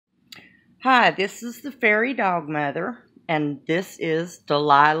Hi, this is the Faery Dog Mother, and this is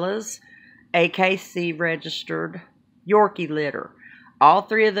Delilah's AKC registered Yorkie litter. All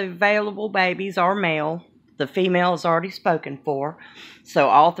three of the available babies are male. The female is already spoken for, so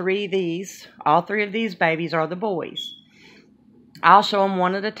all three of these babies are the boys. I'll show them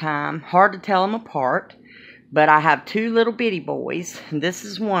one at a time. Hard to tell them apart, but I have two little bitty boys, and this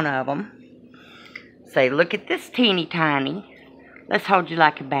is one of them. Say, look at this teeny tiny. Let's hold you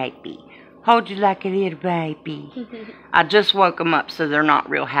like a baby. Hold you like a little baby. I just woke them up, so they're not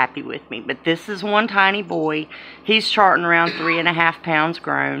real happy with me. But this is one tiny boy. He's charting around 3.5 pounds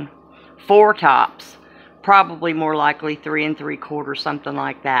grown. 4 tops. Probably more likely 3 3/4, something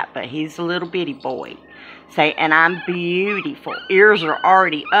like that. But he's a little bitty boy. Say, and I'm beautiful. Ears are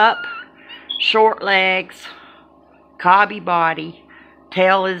already up. Short legs. Cobby body.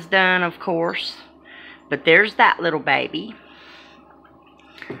 Tail is done, of course. But there's that little baby.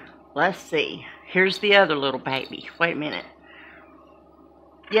 Let's see. Here's the other little baby. Wait a minute.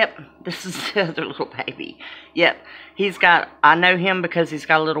 Yep, this is the other little baby. Yep, I know him because he's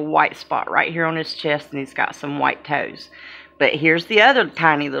got a little white spot right here on his chest, and he's got some white toes. But here's the other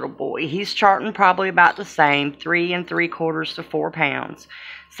tiny little boy. He's charting probably about the same, 3 3/4 to 4 pounds.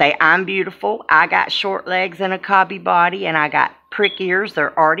 Say, I'm beautiful. I got short legs and a cobby body, and I got prick ears.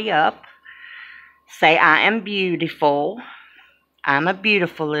 They're already up. Say, I am beautiful. I'm a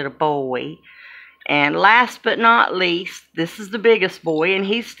beautiful little boy. And last but not least, this is the biggest boy, and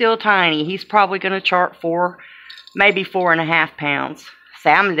he's still tiny. He's probably going to chart maybe 4.5 pounds.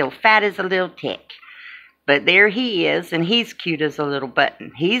 Say, I'm a little fat as a little tick. But there he is, and he's cute as a little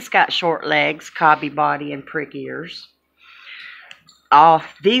button. He's got short legs, cobby body, and prick ears.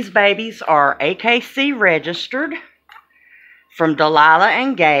 These babies are AKC registered from Delilah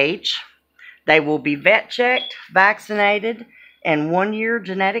and Gage. They will be vet checked, vaccinated, and 1-year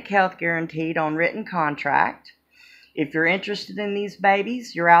genetic health guaranteed on written contract. If you're interested in these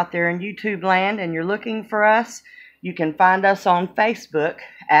babies, you're out there in YouTube land and you're looking for us, you can find us on Facebook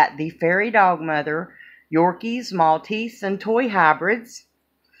at the Faery Dog Mother, Yorkies, Maltese, and Toy Hybrids.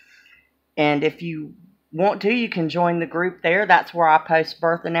 And if you want to, you can join the group there. That's where I post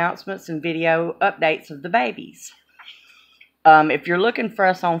birth announcements and video updates of the babies. If you're looking for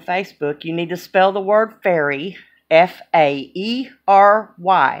us on Facebook, you need to spell the word Faery, F-A-E-R-Y.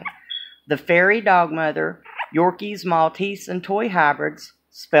 The Faery Dog Mother, Yorkies, Maltese, and Toy Hybrids.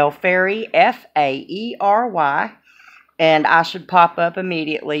 Spell Faery, F-A-E-R-Y. And I should pop up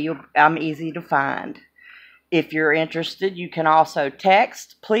immediately. I'm easy to find. If you're interested, you can also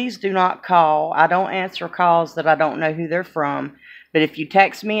text. Please do not call. I don't answer calls that I don't know who they're from. But if you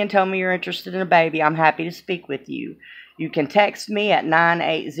text me and tell me you're interested in a baby, I'm happy to speak with you. You can text me at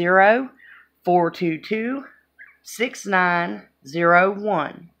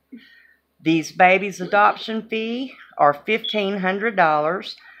 980-422-6901. These babies' adoption fee are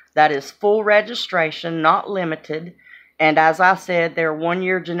 $1,500. That is full registration, not limited. And as I said, they're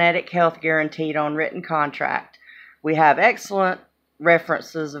 1-year genetic health guaranteed on written contract. We have excellent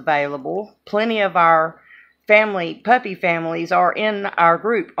references available. Plenty of our puppy families are in our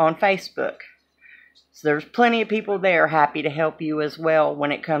group on Facebook. So there's plenty of people there happy to help you as well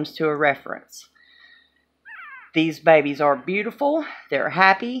when it comes to a reference. These babies are beautiful. They're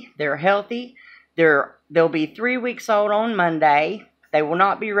happy. They're healthy. They'll be 3 weeks old on Monday. They will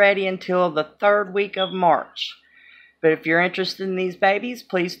not be ready until the 3rd week of March. But if you're interested in these babies,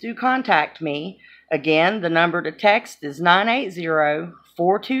 please do contact me. Again, the number to text is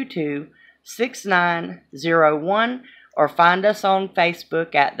 980-422-6901, or find us on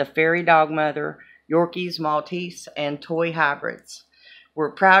Facebook at the Faery Dog Mother, Yorkies, Maltese, and Toy Hybrids.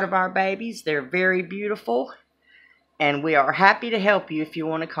 We're proud of our babies. They're very beautiful, and we are happy to help you if you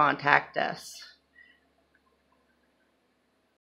want to contact us.